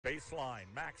Baseline,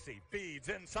 Maxey feeds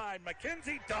inside,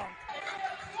 Mackenzie dunk.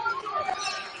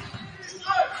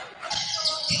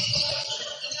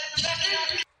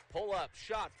 Pull up,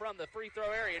 shot from the free throw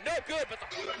area. No good, but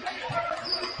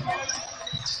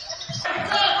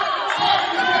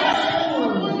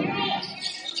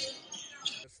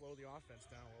slow the offense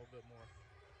down a little bit more.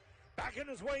 Backing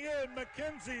his way in,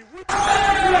 Mackenzie.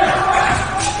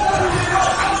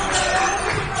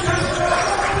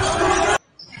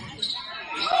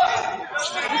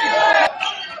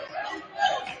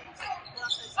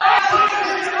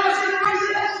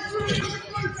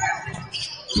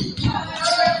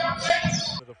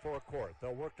 To the forecourt,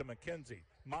 they'll work to Mackenzie.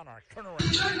 Monarch, turn around.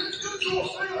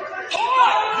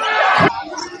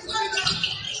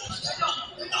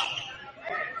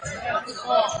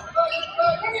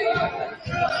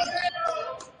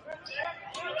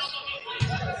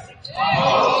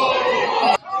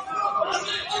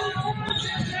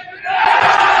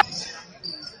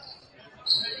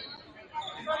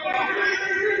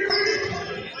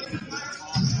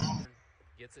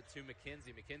 gets it to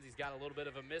Mackenzie. Mackenzie's got a little bit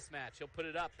of a mismatch. He'll put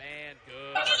it up and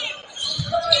good.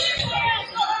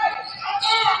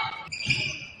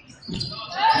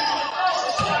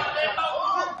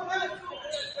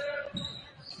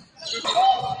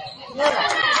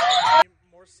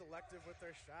 More selective with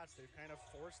their shots. They've kind of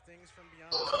forced things from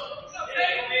beyond.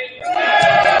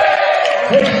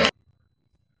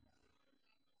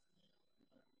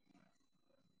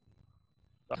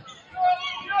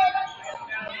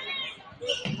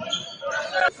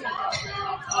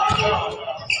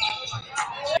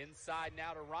 Inside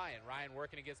now to Ryan. Ryan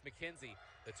working against Mackenzie.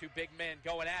 The two big men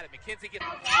going at it. Mackenzie gets...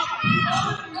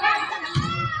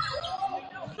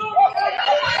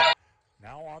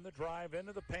 Now on the drive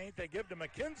into the paint, they give to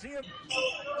Mackenzie.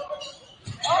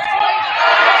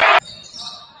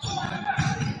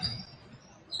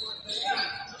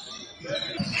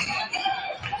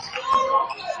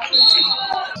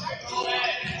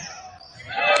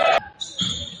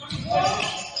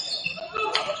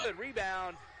 Good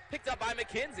rebound, picked up by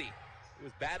Mackenzie. It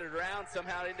was battered around,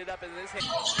 somehow ended up in his hand.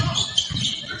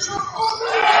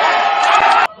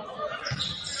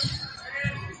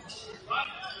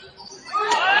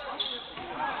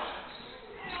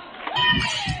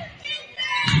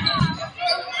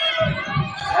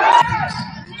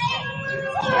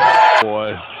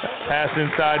 Boy, pass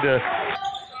inside to...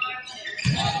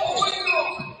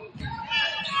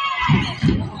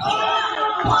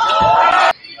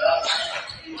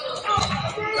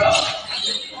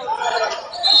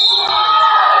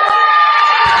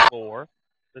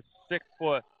 The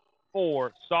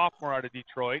 6'4" sophomore out of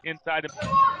Detroit, inside of...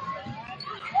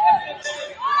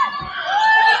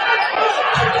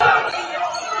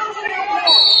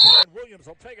 And Williams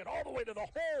will take it all the way to the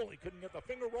hole. He couldn't get the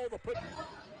finger roll to put...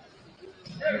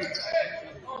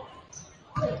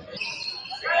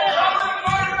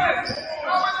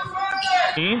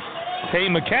 Tate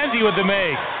Mackenzie with the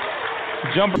make.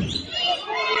 Jumper.